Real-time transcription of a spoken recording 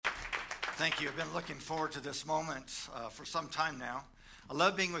Thank you. I've been looking forward to this moment for some time now. I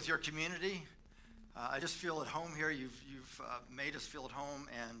love being with your community. I just feel at home here. You've made us feel at home,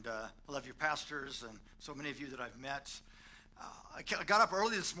 and I love your pastors and so many of you that I've met. I got up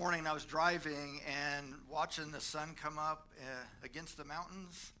early this morning, and I was driving and watching the sun come up against the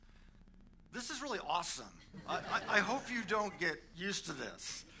mountains. This is really awesome. I hope you don't get used to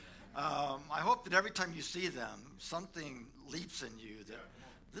this. I hope that every time you see them, something leaps in you that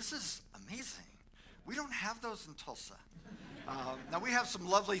this is amazing. We don't have those in Tulsa. Now, we have some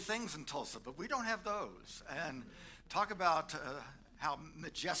lovely things in Tulsa, but we don't have those. And talk about how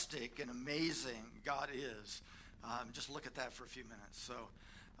majestic and amazing God is. Just look at that for a few minutes. So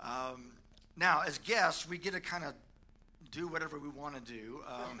now, as guests, we get to kind of do whatever we want to do.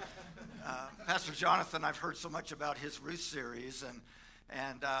 Pastor Jonathan, I've heard so much about his Ruth series,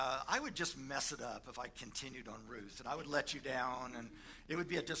 and I would just mess it up if I continued on Ruth, and I would let you down, and it would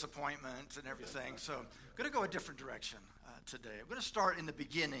be a disappointment and everything. So I'm going to go a different direction today. I'm going to start in the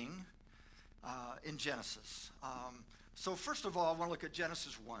beginning in Genesis. So first of all, I want to look at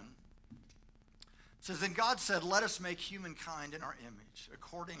Genesis 1. It says, "Then God said, 'Let us make humankind in our image,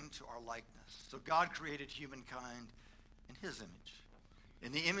 according to our likeness.' So God created humankind in his image.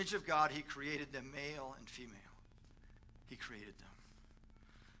 In the image of God, he created them, male and female. He created them."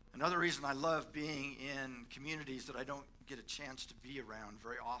 Another reason I love being in communities that I don't get a chance to be around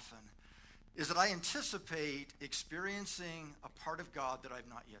very often is that I anticipate experiencing a part of God that I've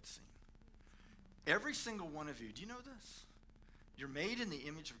not yet seen. Every single one of you, do you know this? You're made in the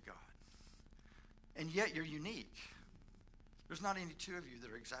image of God, and yet you're unique. There's not any two of you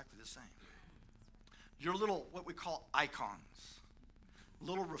that are exactly the same. You're little, what we call icons,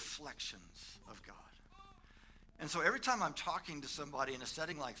 little reflections of God. And so every time I'm talking to somebody in a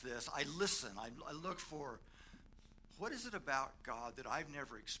setting like this, I listen. I look for, what is it about God that I've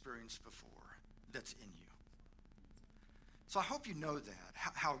never experienced before that's in you? So I hope you know that,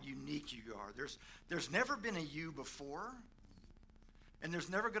 how unique you are. There's never been a you before, and there's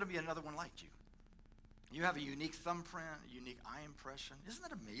never going to be another one like you. You have a unique thumbprint, a unique eye impression. Isn't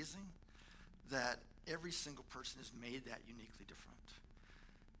that amazing that every single person is made that uniquely different?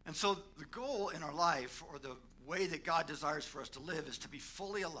 And so the goal in our life, or the way that God desires for us to live, is to be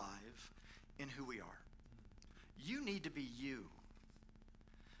fully alive in who we are. You need to be you.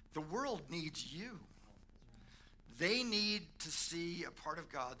 The world needs you. They need to see a part of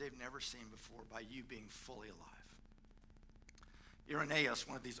God they've never seen before by you being fully alive. Irenaeus,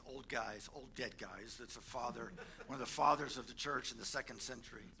 one of these old guys, old dead guys, that's a father, one of the fathers of the church in the 2nd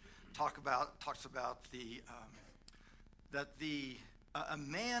century, talks about a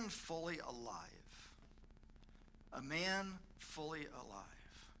man fully alive,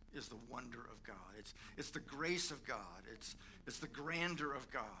 is the wonder of God. It's the grace of God. It's the grandeur of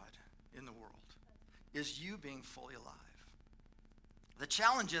God in the world, is you being fully alive. The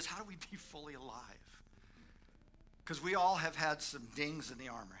challenge is, how do we be fully alive? Because we all have had some dings in the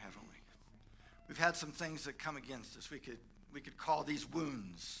armor, haven't we? We've had some things that come against us. We could call these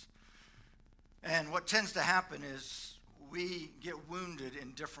wounds. And what tends to happen is we get wounded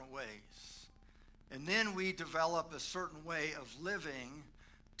in different ways. And then we develop a certain way of living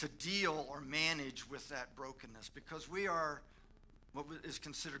to deal or manage with that brokenness, because we are what is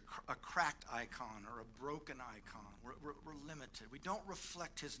considered a cracked icon or a broken icon. We're limited. We don't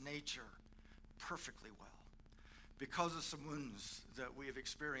reflect his nature perfectly well because of some wounds that we have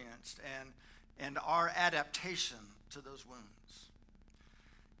experienced and our adaptation to those wounds.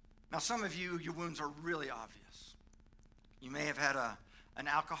 Now, some of you, your wounds are really obvious. You may have had an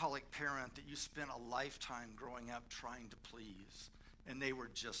alcoholic parent that you spent a lifetime growing up trying to please, and they were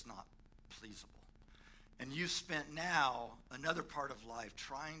just not pleasable. And you spent now another part of life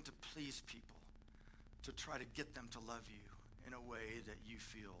trying to please people, to try to get them to love you in a way that you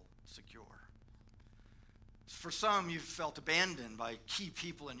feel secure. For some, you've felt abandoned by key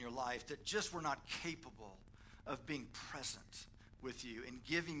people in your life that just were not capable of being present with you and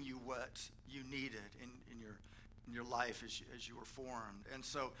giving you what you needed in your life as you were formed. And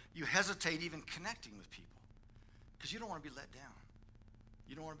so you hesitate even connecting with people because you don't want to be let down.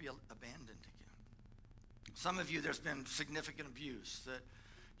 You don't want to be abandoned again. Some of you, there's been significant abuse, that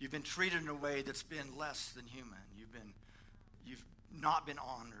you've been treated in a way that's been less than human. You've not been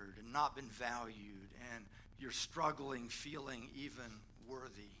honored and not been valued, and you're struggling, feeling even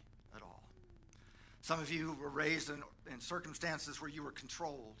worthy at all. Some of you were raised in circumstances where you were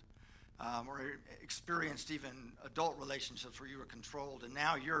controlled, or experienced even adult relationships where you were controlled, and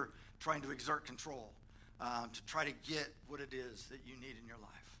now you're trying to exert control to try to get what it is that you need in your life.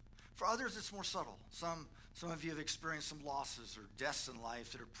 For others, it's more subtle. Some of you have experienced some losses or deaths in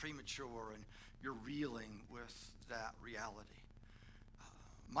life that are premature, and you're reeling with that reality.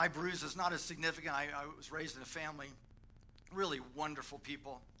 My bruise is not as significant. I was raised in a family, really wonderful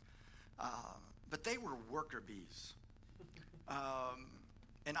people, but they were worker bees.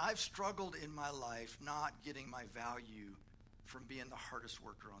 And I've struggled in my life not getting my value from being the hardest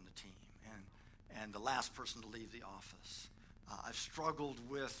worker on the team and the last person to leave the office. I've struggled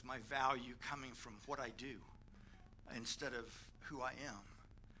with my value coming from what I do instead of who I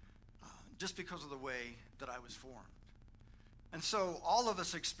am, just because of the way that I was formed. And so all of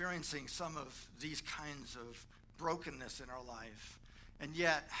us experiencing some of these kinds of brokenness in our life, and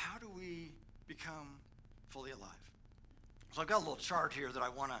yet how do we become fully alive? So I've got a little chart here that I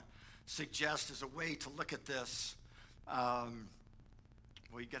want to suggest as a way to look at this.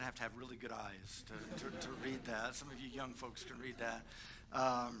 Well, you're going to have really good eyes to read that. Some of you young folks can read that.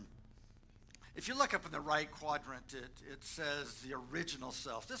 If you look up in the right quadrant, it says the original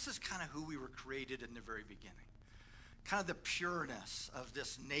self. This is kind of who we were created in the very beginning. Kind of the pureness of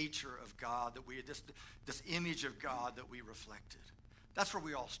this nature of God, this image of God that we reflected. That's where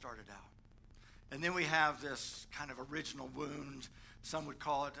we all started out. And then we have this kind of original wound. Some would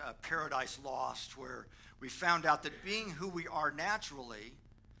call it paradise lost, where we found out that being who we are naturally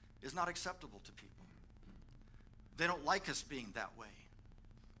is not acceptable to people. They don't like us being that way.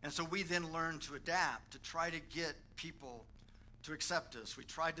 And so we then learn to adapt, to try to get people to accept us. We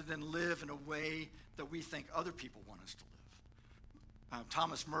try to then live in a way that we think other people want us to live.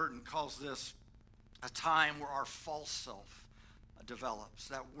 Thomas Merton calls this a time where our false self develops.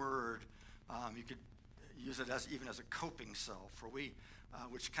 That word, you could use it even as a coping self,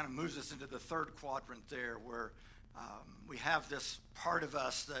 which kind of moves us into the third quadrant there, where we have this part of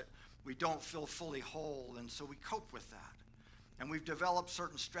us that we don't feel fully whole, and so we cope with that. And we've developed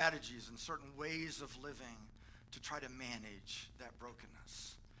certain strategies and certain ways of living to try to manage that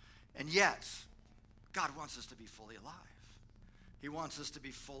brokenness. And yet, God wants us to be fully alive. He wants us to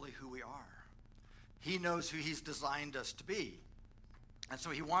be fully who we are. He knows who he's designed us to be. And so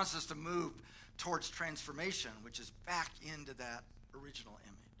he wants us to move towards transformation, which is back into that original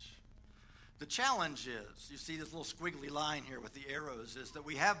image. The challenge is, you see this little squiggly line here with the arrows, is that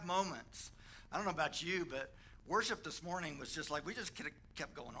we have moments. I don't know about you, but worship this morning was just like, we just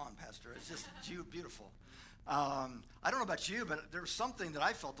kept going on, Pastor. It's just beautiful. I don't know about you, but there was something that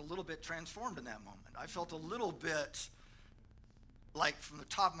I felt a little bit transformed in that moment. I felt a little bit like from the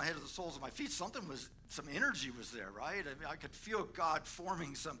top of my head to the soles of my feet, some energy was there, right? I mean, I could feel God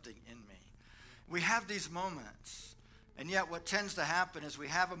forming something in me. We have these moments, and yet what tends to happen is we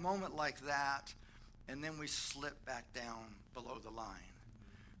have a moment like that, and then we slip back down below the line.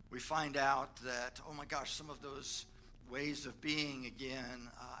 We find out that, oh my gosh, some of those ways of being again,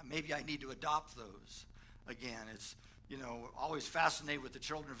 maybe I need to adopt those again. It's, always fascinated with the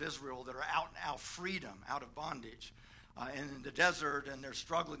children of Israel that are out and out freedom, out of bondage. And in the desert, and they're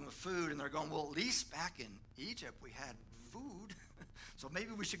struggling with food, and they're going, well, at least back in Egypt we had food, so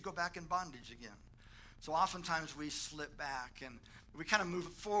maybe we should go back in bondage again. So oftentimes we slip back, and we kind of move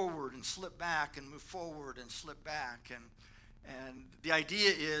forward and slip back and move forward and slip back. And the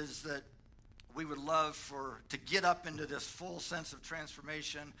idea is that we would love to get up into this full sense of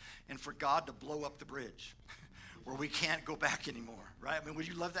transformation and for God to blow up the bridge where we can't go back anymore, right? I mean, would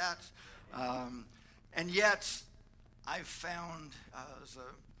you love that? And yet, I've found as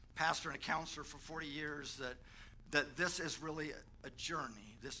a pastor and a counselor for 40 years that this is really a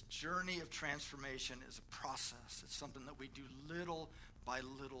journey. This journey of transformation is a process. It's something that we do little by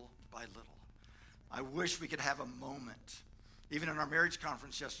little by little. I wish we could have a moment. Even in our marriage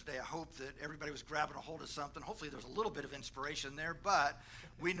conference yesterday, I hope that everybody was grabbing a hold of something. Hopefully there's a little bit of inspiration there, but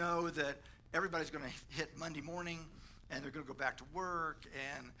we know that everybody's going to hit Monday morning, and they're going to go back to work.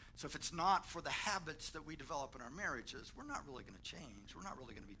 And so if it's not for the habits that we develop in our marriages, we're not really going to change. We're not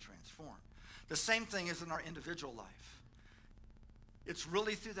really going to be transformed. The same thing is in our individual life. It's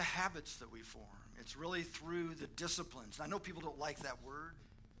really through the habits that we form. It's really through the disciplines. I know people don't like that word,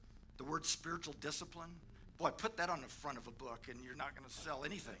 the word spiritual discipline. Boy, put that on the front of a book, and you're not going to sell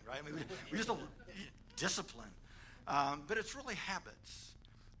anything, right? I mean, we just don't discipline. But it's really habits.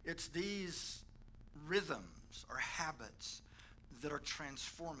 It's these rhythms or habits that are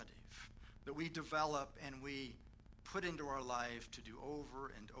transformative, that we develop and we put into our life to do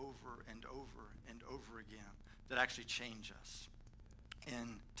over and over and over and over again, that actually change us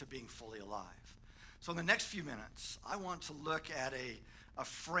into being fully alive. So in the next few minutes, I want to look at a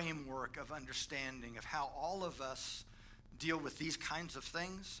framework of understanding of how all of us deal with these kinds of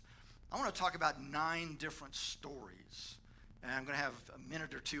things. I want to talk about 9 different stories And I'm going to have a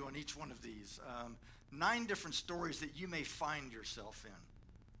minute or two on each one of these. 9 different stories that you may find yourself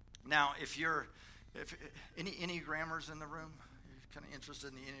in. Now, if any Enneagrammers in the room, you're kind of interested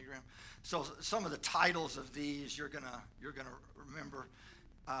in the Enneagram. So some of the titles of these you're gonna remember.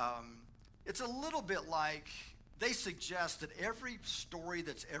 It's a little bit like they suggest that every story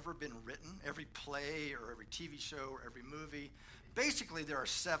that's ever been written, every play or every TV show or every movie, basically there are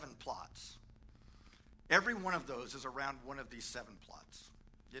 7 plots. Every one of those is around one of these 7 plots.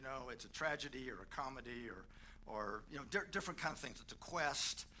 You know, it's a tragedy or a comedy or different kind of things. It's a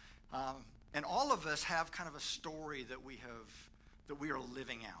quest. And all of us have kind of a story that we are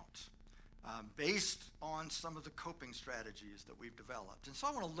living out based on some of the coping strategies that we've developed. And so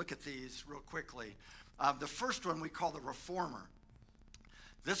I want to look at these real quickly. The first one we call the reformer.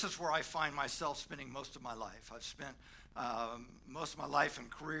 This is where I find myself spending most of my life. I've spent most of my life and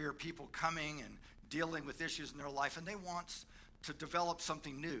career, people coming and dealing with issues in their life, and they want to develop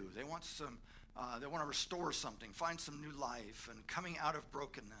something new. They want to restore something, find some new life, and coming out of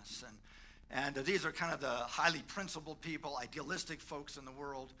brokenness. And these are kind of the highly principled people, idealistic folks in the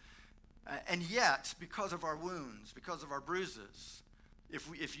world. And yet, because of our wounds, because of our bruises,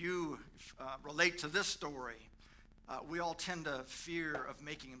 if you relate to this story, we all tend to fear of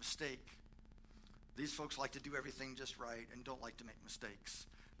making a mistake. These folks like to do everything just right and don't like to make mistakes.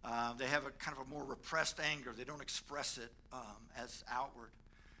 They have a kind of a more repressed anger. They don't express it as outward.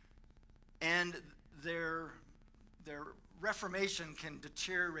 And their reformation can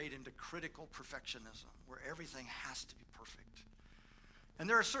deteriorate into critical perfectionism, where everything has to be perfect. And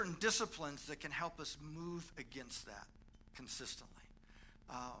there are certain disciplines that can help us move against that consistently.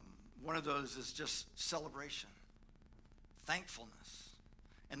 One of those is just celebration, thankfulness,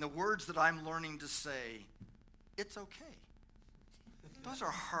 and the words that I'm learning to say, it's okay. Those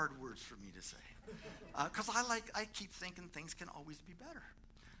are hard words for me to say, because I keep thinking things can always be better.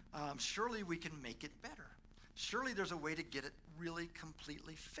 Surely we can make it better. Surely there's a way to get it really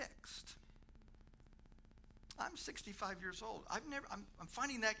completely fixed. I'm 65 years old. I'm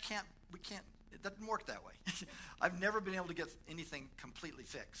finding that it doesn't work that way. I've never been able to get anything completely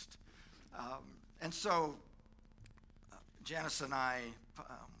fixed. And so Janice and I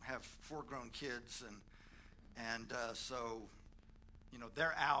have 4 grown kids, and so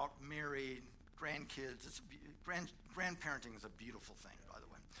they're out, married, grandkids. Grandparenting is a beautiful thing, by the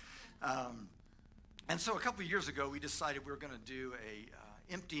way. And so a couple of years ago, we decided we were going to do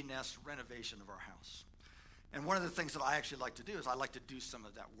a empty nest renovation of our house. And one of the things that I actually like to do is I like to do some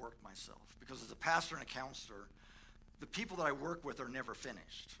of that work myself, because as a pastor and a counselor, the people that I work with are never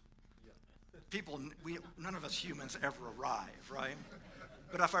finished. None of us humans ever arrive, right?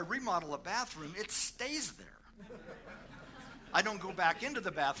 But if I remodel a bathroom, it stays there. I don't go back into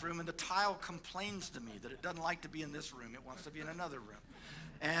the bathroom, and the tile complains to me that it doesn't like to be in this room. It wants to be in another room.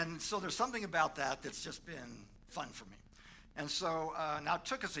 And so there's something about that that's just been fun for me. And so now it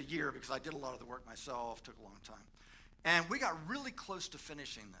took us a year because I did a lot of the work myself, took a long time. And we got really close to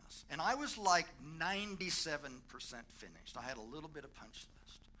finishing this. And I was like 97% finished. I had a little bit of punch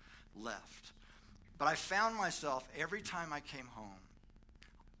list left. But I found myself, every time I came home,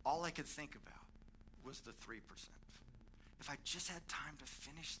 all I could think about was the 3%. If I just had time to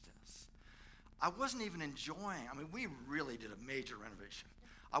finish this. I wasn't even enjoying, we really did a major renovation.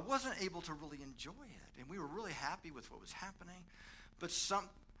 I wasn't able to really enjoy it, and we were really happy with what was happening. But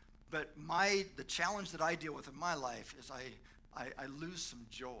the challenge that I deal with in my life is I lose some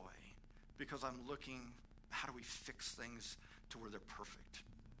joy because I'm looking, how do we fix things to where they're perfect?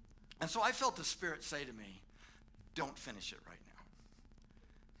 And so I felt the Spirit say to me, don't finish it right now.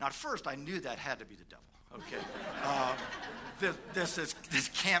 Now at first I knew that had to be the devil. Okay, this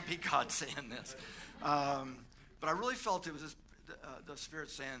can't be God saying this. But I really felt it was the Spirit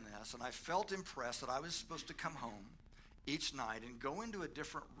saying this, and I felt impressed that I was supposed to come home each night and go into a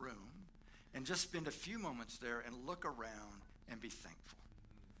different room and just spend a few moments there and look around and be thankful.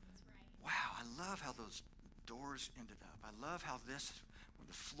 That's right. Wow, I love how those doors ended up. I love how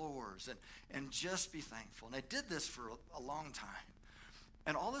the floors, and just be thankful. And I did this for a long time.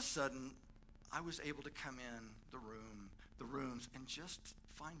 And all of a sudden, I was able to come in the rooms, and just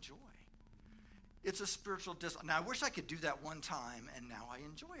find joy. It's a spiritual discipline. Now, I wish I could do that one time, and now I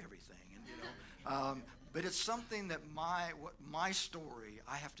enjoy everything. And but it's something that my story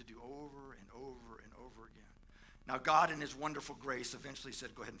I have to do over and over and over again. Now, God, in His wonderful grace, eventually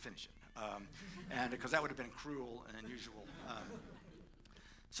said, "Go ahead and finish it," and because that would have been cruel and unusual.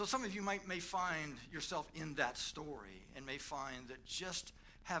 So some of you may find yourself in that story, and may find that just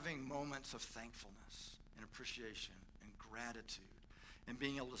having moments of thankfulness and appreciation and gratitude, and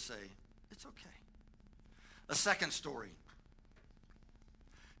being able to say, "It's okay." A second story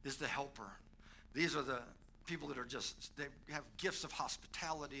is the helper. These are the people that are just, they have gifts of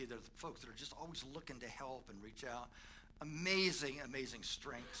hospitality. They're the folks that are just always looking to help and reach out. Amazing, amazing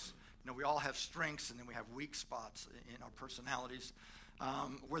strengths. We all have strengths, and then we have weak spots in our personalities.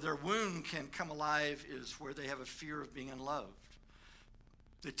 Where their wound can come alive is where they have a fear of being unloved.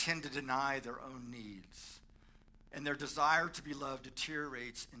 They tend to deny their own needs. And their desire to be loved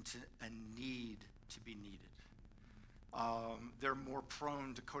deteriorates into a need to be needed. They're more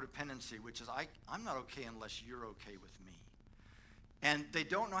prone to codependency, which is, I'm not okay unless you're okay with me. And they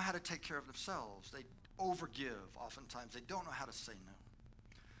don't know how to take care of themselves. They overgive oftentimes. They don't know how to say no.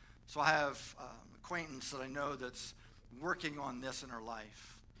 So I have an acquaintance that I know that's working on this in her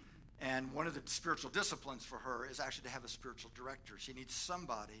life. And one of the spiritual disciplines for her is actually to have a spiritual director. She needs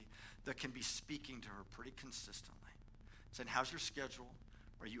somebody that can be speaking to her pretty consistently, saying, how's your schedule?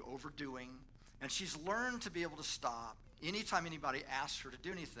 Are you overdoing? And she's learned to be able to stop. Anytime anybody asks her to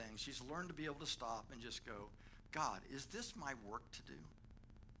do anything, she's learned to be able to stop and just go, God, is this my work to do?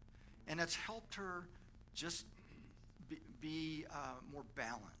 And it's helped her just be more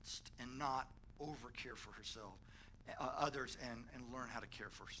balanced and not overcare for herself, others, and learn how to care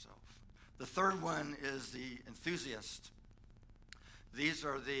for herself. The third one is the enthusiast. These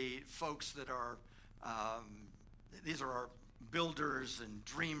are the folks that are, these are our builders and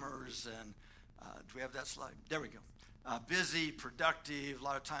dreamers, and do we have that slide? There we go. Busy, productive, a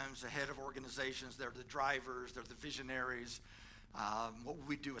lot of times the head of organizations. They're the drivers, they're the visionaries. What would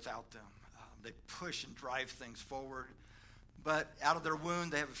we do without them? They push and drive things forward. But out of their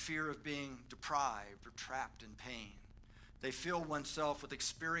wound, they have a fear of being deprived or trapped in pain. They fill oneself with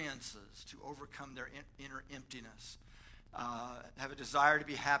experiences to overcome their inner emptiness. Have a desire to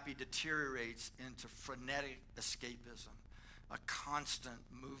be happy deteriorates into frenetic escapism, a constant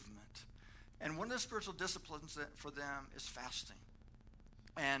movement. And one of the spiritual disciplines for them is fasting.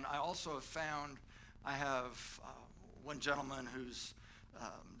 And I also have found, I have one gentleman who's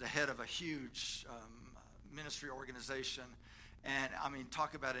the head of a huge ministry organization. And I mean,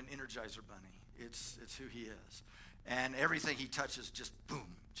 talk about an Energizer bunny. It's who he is. And everything he touches just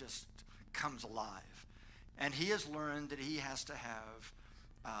boom, just comes alive. And he has learned that he has to have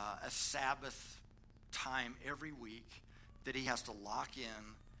a Sabbath time every week that he has to lock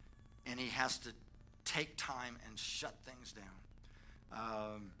in, and he has to take time and shut things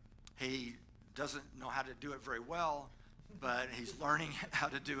down. He doesn't know how to do it very well, but he's learning how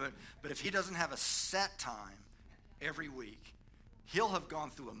to do it. But if he doesn't have a set time every week, he'll have gone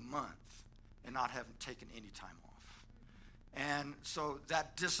through a month and not have taken any time off. And so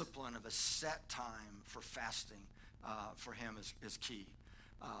that discipline of a set time for fasting for him is key.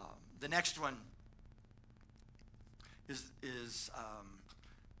 The next one is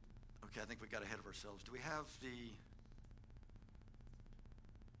okay, I think we got ahead of ourselves. Do we have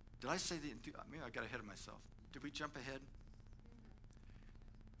did I say maybe I got ahead of myself. Did we jump ahead?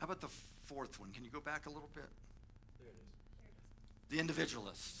 How about the fourth one? Can you go back a little bit? There it is. The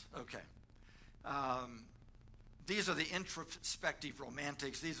individualists. Okay. These are the introspective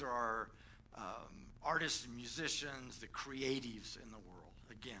romantics. These are our artists and musicians, the creatives in the world.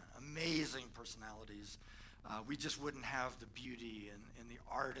 Again, amazing personalities. We just wouldn't have the beauty and the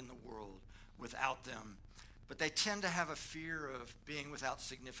art in the world without them. But they tend to have a fear of being without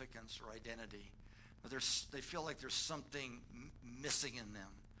significance or identity. They feel like there's something missing in them.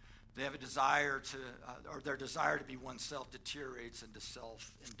 They have a desire to, or their desire to be oneself deteriorates into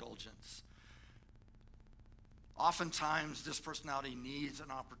self-indulgence. Oftentimes, this personality needs an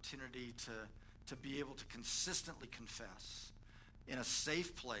opportunity to be able to consistently confess in a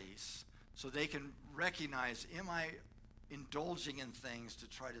safe place so they can recognize, am I indulging in things to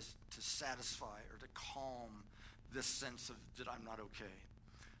try to satisfy or to calm this sense of that I'm not okay?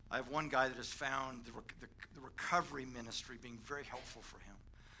 I have one guy that has found the recovery ministry being very helpful for him.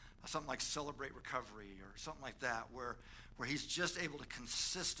 Something like Celebrate Recovery or something like that, where he's just able to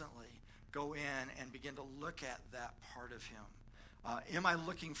consistently go in and begin to look at that part of him. Am I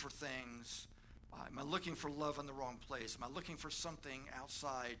looking for things? Am I looking for love in the wrong place? Am I looking for something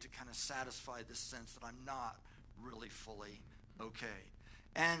outside to kind of satisfy this sense that I'm not really fully okay?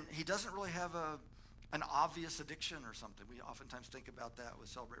 And he doesn't really have an obvious addiction or something. We oftentimes think about that with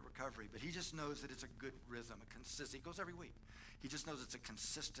Celebrate Recovery, but he just knows that it's a good rhythm, he goes every week. He just knows it's a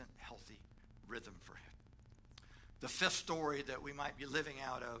consistent, healthy rhythm for him. The fifth story that we might be living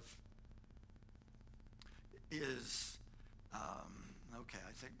out of is, okay,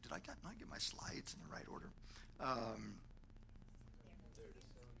 I think, did I not get my slides in the right order?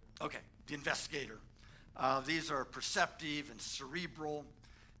 Okay, the investigator. These are perceptive and cerebral.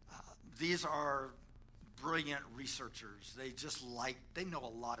 These are brilliant researchers. They know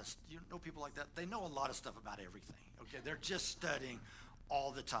a lot of, you know people like that? They know a lot of stuff about everything, okay? They're just studying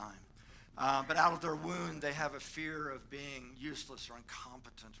all the time. But out of their wound, they have a fear of being useless or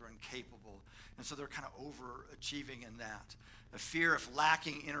incompetent or incapable. And so they're kind of overachieving in that. A fear of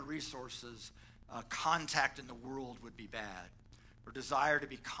lacking inner resources, contact in the world would be bad. Or desire to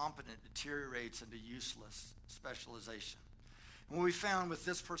be competent deteriorates into useless specialization. And what we found with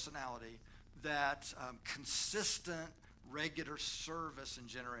this personality, that consistent, regular service and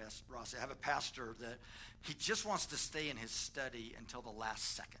generosity. I have a pastor that he just wants to stay in his study until the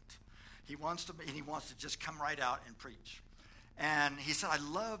last second. He wants to just come right out and preach. And he said, I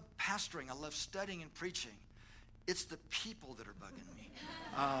love pastoring. I love studying and preaching. It's the people that are bugging me.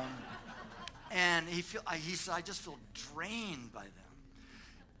 And he said, I just feel drained by them.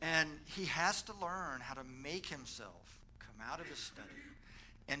 And he has to learn how to make himself come out of his study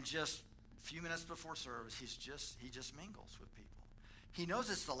and just a few minutes before service, he just mingles with people. He knows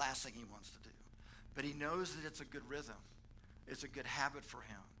it's the last thing he wants to do, but he knows that it's a good rhythm. It's a good habit for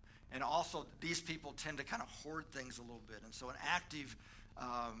him. And also, these people tend to kind of hoard things a little bit. And so an active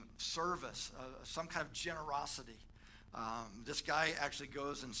service, some kind of generosity. This guy actually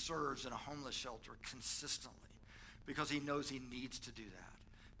goes and serves in a homeless shelter consistently because he knows he needs to do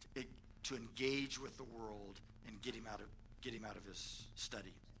that, to engage with the world and get him out of his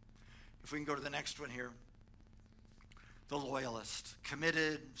study. If we can go to the next one here. The loyalist,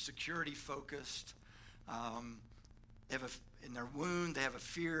 committed, security-focused. In their wound, they have a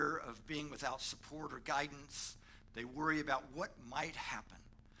fear of being without support or guidance. They worry about what might happen.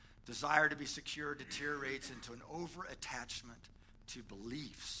 Desire to be secure deteriorates into an over-attachment to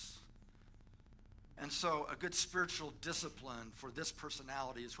beliefs. And so a good spiritual discipline for this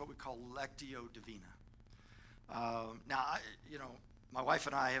personality is what we call lectio divina. My wife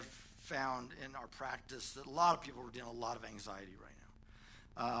and I have found in our practice that a lot of people are dealing with a lot of anxiety right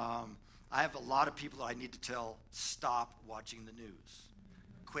now. I have a lot of people that I need to tell, stop watching the news.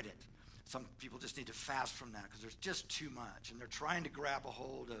 Quit it. Some people just need to fast from that because there's just too much. And they're trying to grab a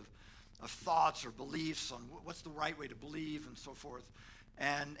hold of thoughts or beliefs on what's the right way to believe and so forth.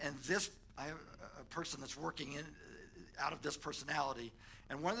 And I have a person that's working out of this personality.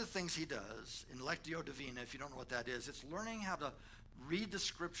 And one of the things he does in Lectio Divina, if you don't know what that is, it's learning how to read the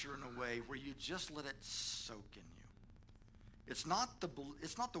scripture in a way where you just let it soak in you. It's not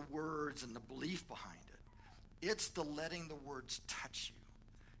the words and the belief behind it. It's the letting the words touch you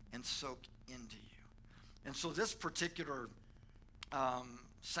and soak into you. And so this particular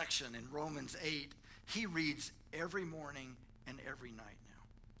section in Romans 8, he reads every morning and every night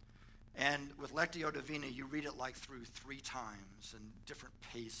now. And with Lectio Divina, you read it like through 3 times and different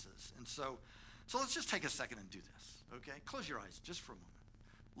paces. And so let's just take a second and do this, okay? Close your eyes just for a moment.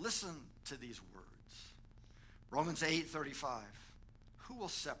 Listen to these words. Romans 8:35. Who will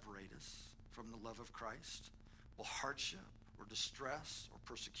separate us from the love of Christ? Will hardship or distress or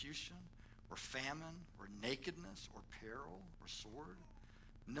persecution or famine or nakedness or peril or sword?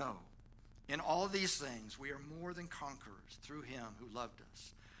 No. In all these things we are more than conquerors through him who loved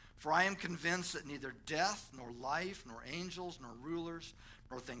us. For I am convinced that neither death nor life nor angels nor rulers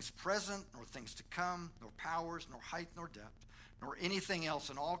nor things present nor things to come nor powers nor height nor depth nor anything else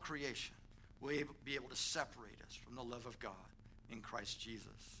in all creation will be able to separate us from the love of God in Christ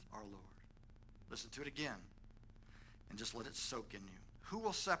Jesus our Lord. Listen to it again and just let it soak in you. Who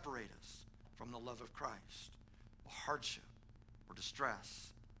will separate us from the love of Christ? Will hardship or distress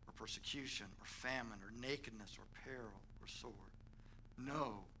or persecution or famine or nakedness or peril or sword?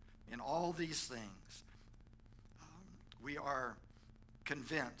 No. In all these things, we are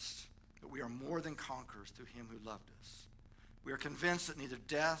convinced that we are more than conquerors through him who loved us. We are convinced that neither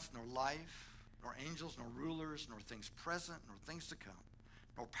death nor life, nor angels, nor rulers, nor things present, nor things to come,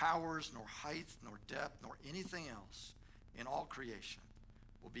 nor powers, nor height, nor depth, nor anything else in all creation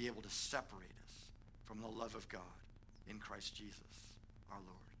will be able to separate us from the love of God in Christ Jesus, our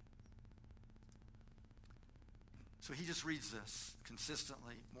Lord. So he just reads this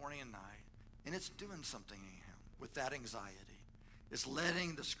consistently, morning and night, and it's doing something in him with that anxiety. It's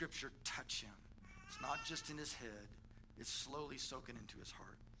letting the scripture touch him. It's not just in his head. It's slowly soaking into his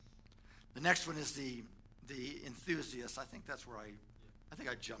heart. The next one is the enthusiast. I think that's where I think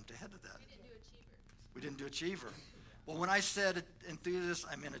I jumped ahead of that. We didn't do achiever. Well, when I said enthusiast,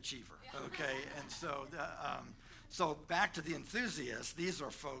 I meant achiever. Okay, and so back to the enthusiast. These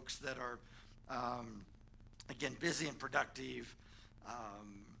are folks that are, again, busy and productive.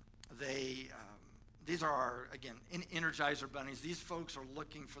 These are our, again, Energizer bunnies. These folks are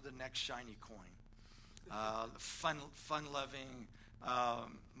looking for the next shiny coin. Fun-loving,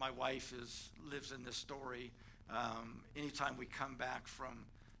 My wife lives in this story. Anytime we come back from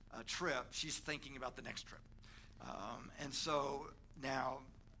a trip, she's thinking about the next trip. And so now,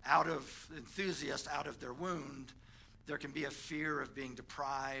 out of enthusiasts, out of their wound, there can be a fear of being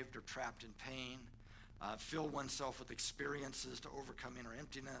deprived or trapped in pain, fill oneself with experiences to overcome inner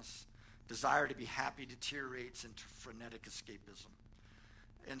emptiness, desire to be happy deteriorates into frenetic escapism.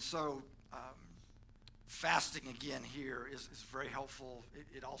 And so fasting again here is very helpful.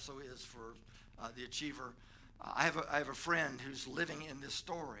 It also is for the achiever. I have a friend who's living in this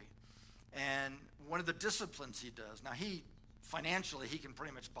story, and one of the disciplines he does, now financially he can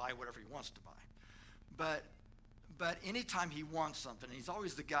pretty much buy whatever he wants to buy, but anytime he wants something, he's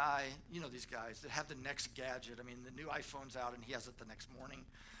always the guy, you know these guys that have the next gadget. I mean, the new iPhone's out and he has it the next morning.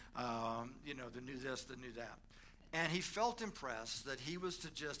 The new this, the new that. And he felt impressed that he was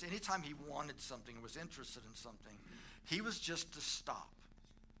to just, anytime he wanted something, was interested in something, he was just to stop.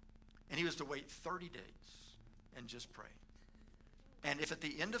 And he was to wait 30 days and just pray. And if at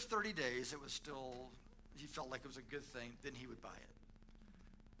the end of 30 days it was still, he felt like it was a good thing, then he would buy it.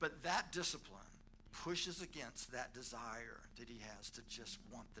 But that discipline pushes against that desire that he has to just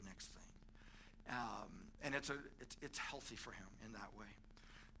want the next thing. And it's healthy for him in that way.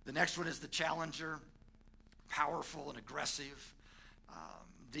 The next one is the challenger, powerful and aggressive.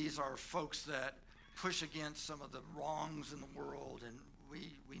 These are folks that push against some of the wrongs in the world, and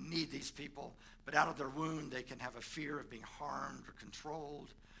we need these people. But out of their wound, they can have a fear of being harmed or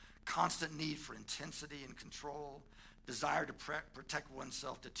controlled, constant need for intensity and control, desire to protect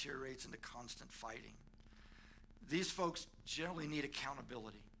oneself deteriorates into constant fighting. These folks generally need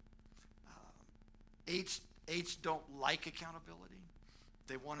accountability. Eights don't like accountability.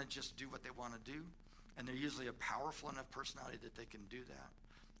 They want to just do what they want to do, and they're usually a powerful enough personality that they can do that.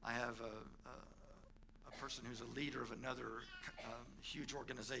 I have a person who's a leader of another huge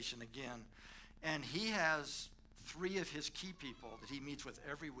organization again, and he has 3 of his key people that he meets with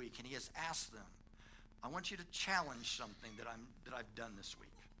every week, and he has asked them, I want you to challenge something that I've done this week.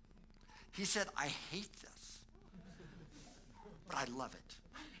 He said, I hate this, but I love it.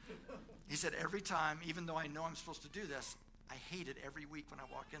 He said, every time, even though I know I'm supposed to do this, I hate it every week when I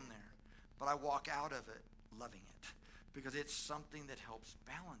walk in there. But I walk out of it loving it because it's something that helps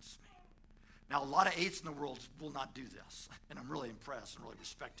balance me. Now, a lot of 8s in the world will not do this, and I'm really impressed and really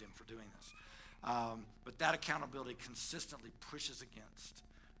respect him for doing this. But that accountability consistently pushes against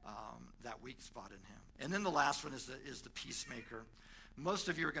that weak spot in him. And then the last one is the peacemaker. Most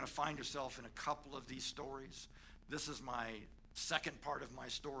of you are going to find yourself in a couple of these stories. This is my second part of my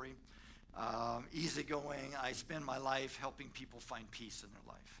story. Easygoing, I spend my life helping people find peace in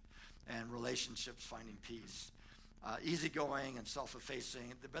their life and relationships finding peace. Easygoing and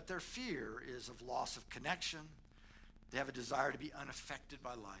self-effacing, but their fear is of loss of connection. They have a desire to be unaffected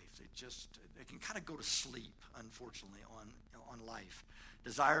by life. They can kind of go to sleep, unfortunately, on life.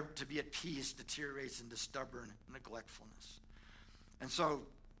 Desire to be at peace deteriorates into stubborn neglectfulness. And so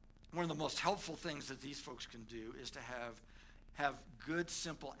one of the most helpful things that these folks can do is to have good,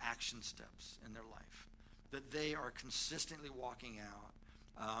 simple action steps in their life that they are consistently walking out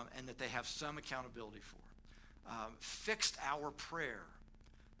and that they have some accountability for. Fixed hour prayer.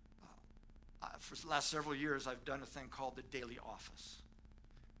 For the last several years, I've done a thing called the daily office.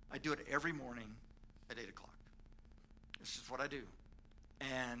 I do it every morning at 8 o'clock. This is what I do.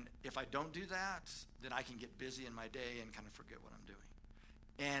 And if I don't do that, then I can get busy in my day and kind of forget what I'm doing.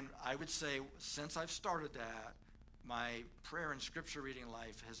 And I would say since I've started that, my prayer and scripture reading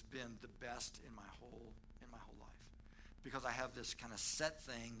life has been the best in my whole life, because I have this kind of set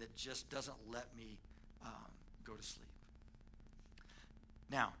thing that just doesn't let me go to sleep.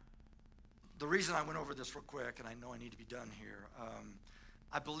 Now, the reason I went over this real quick, and I know I need to be done here,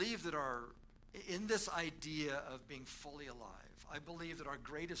 I believe that in this idea of being fully alive, I believe that our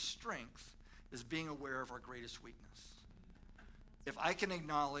greatest strength is being aware of our greatest weakness. If I can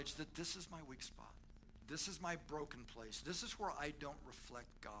acknowledge that this is my weak spot, this is my broken place, this is where I don't reflect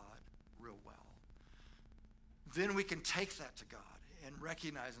God real well, then we can take that to God and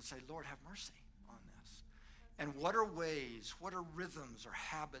recognize and say, Lord, have mercy on this. And what are ways, what are rhythms or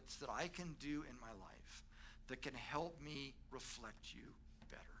habits that I can do in my life that can help me reflect you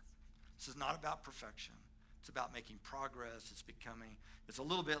better? This is not about perfection. It's about making progress. It's a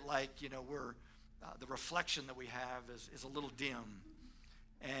little bit like, we're, the reflection that we have is a little dim.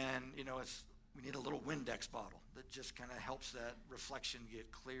 And, we need a little Windex bottle that just kind of helps that reflection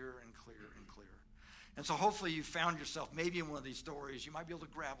get clearer and clearer and clearer. And so hopefully you found yourself maybe in one of these stories, you might be able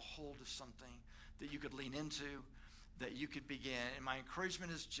to grab hold of something that you could lean into, that you could begin. And my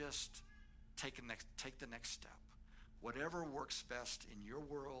encouragement is just take the next step. whatever works best in your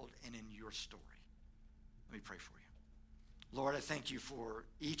world and in your story. Let me pray for you. Lord, I thank you for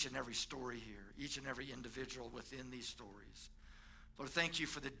each and every story here, each and every individual within these stories. Lord, thank you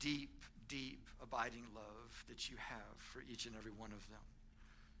for the deep, deep, abiding love that you have for each and every one of them.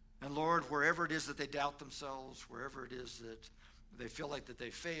 And Lord, wherever it is that they doubt themselves, wherever it is that they feel like that they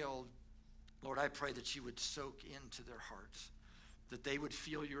failed, Lord, I pray that you would soak into their hearts, that they would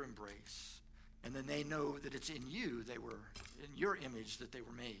feel your embrace, and then they know that it's in you, they were in your image that they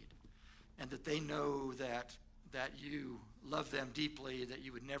were made, and that they know that you love them deeply, that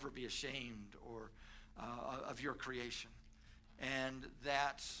you would never be ashamed or of your creation, and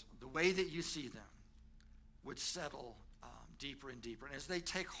that the way that you see them would settle deeper and deeper. And as they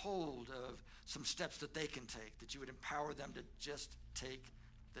take hold of some steps that they can take, that you would empower them to just take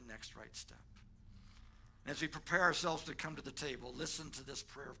the next right step. And as we prepare ourselves to come to the table, listen to this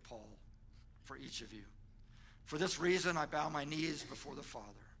prayer of Paul for each of you. For this reason, I bow my knees before the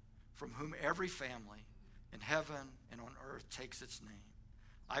Father, from whom every family in heaven and on earth takes its name.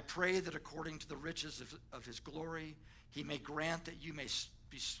 I pray that according to the riches of his glory, he may grant that you may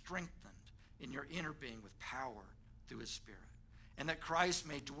be strengthened in your inner being with power through his Spirit, and that Christ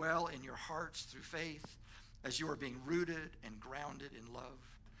may dwell in your hearts through faith as you are being rooted and grounded in love.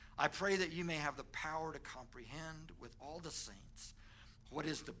 I pray that you may have the power to comprehend with all the saints what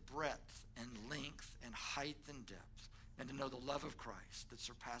is the breadth and length and height and depth, and to know the love of Christ that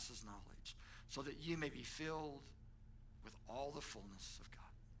surpasses knowledge, so that you may be filled with all the fullness of God.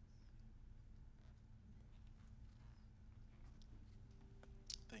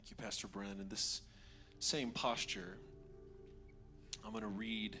 Thank you, Pastor Bren. In this same posture, I'm going to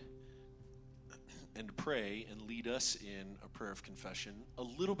read and pray and lead us in a prayer of confession, a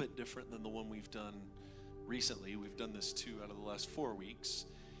little bit different than the one we've done recently. We've done this 2 out of the last 4 weeks.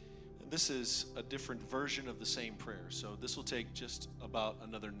 And this is a different version of the same prayer. So this will take just about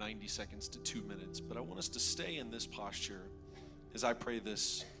another 90 seconds to 2 minutes. But I want us to stay in this posture as I pray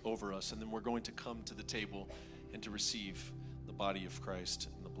this over us. And then we're going to come to the table and to receive the body of Christ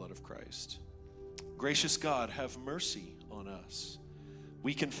and the blood of Christ. Gracious God, have mercy on us.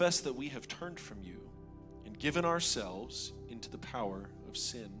 We confess that we have turned from you and given ourselves into the power of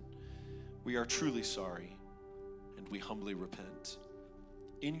sin. We are truly sorry, and we humbly repent.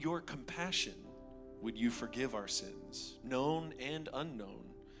 In your compassion, would you forgive our sins, known and unknown,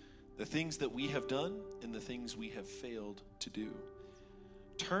 the things that we have done and the things we have failed to do.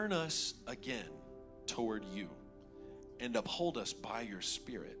 Turn us again toward you and uphold us by your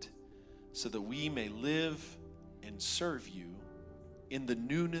Spirit, so that we may live and serve you in the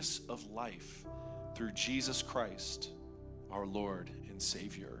newness of life through Jesus Christ, our Lord and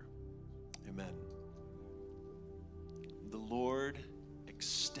Savior. Amen. The Lord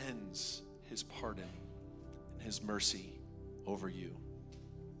extends his pardon and his mercy over you.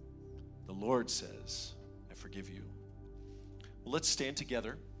 The Lord says, I forgive you. Well, let's stand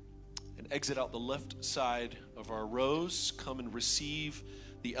together and exit out the left side of our rows. Come and receive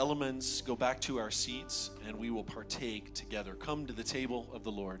the elements, go back to our seats, and we will partake together. Come to the table of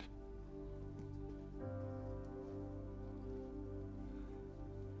the Lord.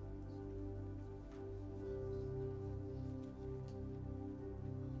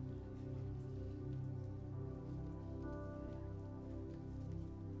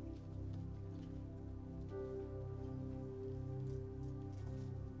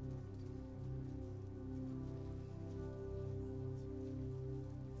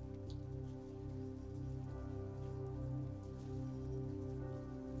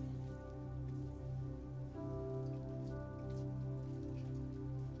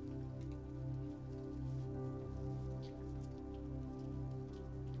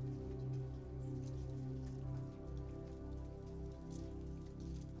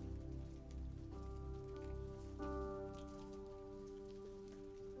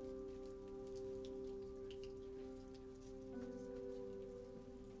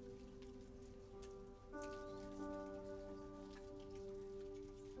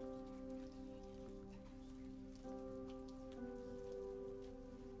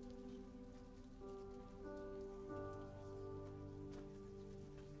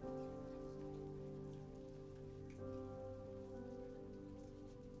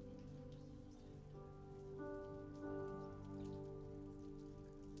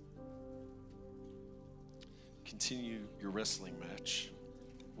 Continue your wrestling match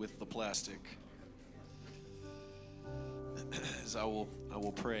with the plastic. As I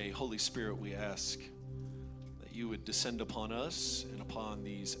will pray, Holy Spirit, we ask that you would descend upon us and upon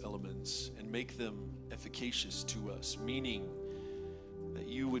these elements and make them efficacious to us, meaning that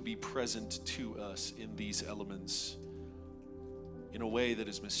you would be present to us in these elements in a way that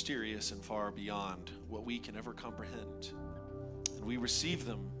is mysterious and far beyond what we can ever comprehend. And we receive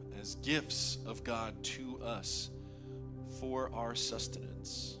them as gifts of God to us for our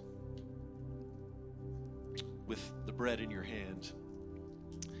sustenance. With the bread in your hand,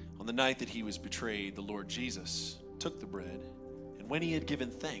 on the night that he was betrayed, the Lord Jesus took the bread, and when he had given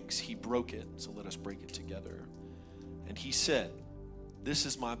thanks, he broke it. So let us break it together. And he said, "This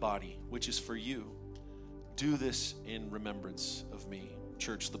is my body, which is for you. Do this in remembrance of me."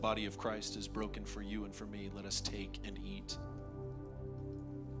 Church, the body of Christ is broken for you and for me. Let us take and eat.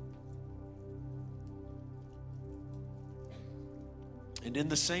 And in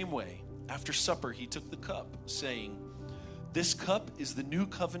the same way, after supper, he took the cup, saying, "This cup is the new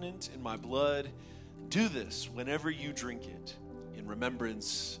covenant in my blood. Do this whenever you drink it in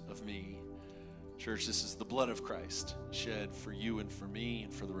remembrance of me." Church, this is the blood of Christ shed for you and for me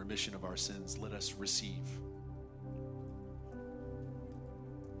and for the remission of our sins. Let us receive.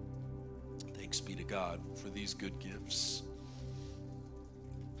 Thanks be to God for these good gifts.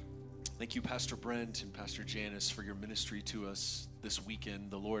 Thank you, Pastor Brent and Pastor Janice, for your ministry to us this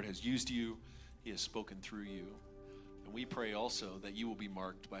weekend. The Lord has used you. He has spoken through you. And we pray also that you will be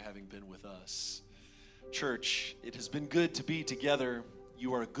marked by having been with us. Church, it has been good to be together.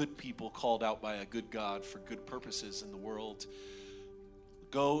 You are a good people called out by a good God for good purposes in the world.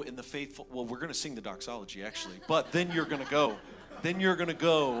 Go in the faithful, well, we're going to sing the doxology actually, but then you're going to go. Then you're going to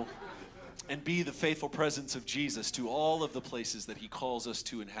go and be the faithful presence of Jesus to all of the places that he calls us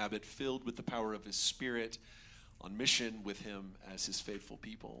to inhabit, filled with the power of his Spirit, on mission with him as his faithful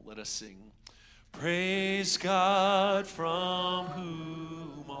people. Let us sing. Praise God from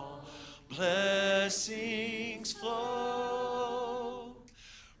whom all blessings flow.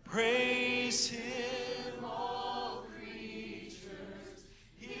 Praise him, all creatures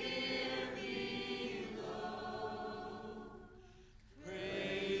here below.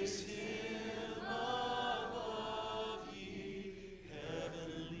 Praise him above, ye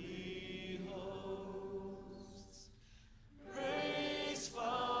heavenly hosts. Praise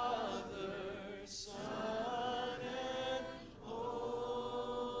Father, Son, and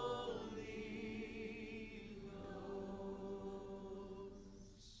Holy Ghost.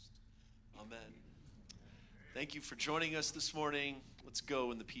 Amen. Thank you for joining us this morning. Let's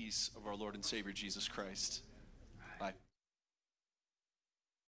go in the peace of our Lord and Savior Jesus Christ. Bye.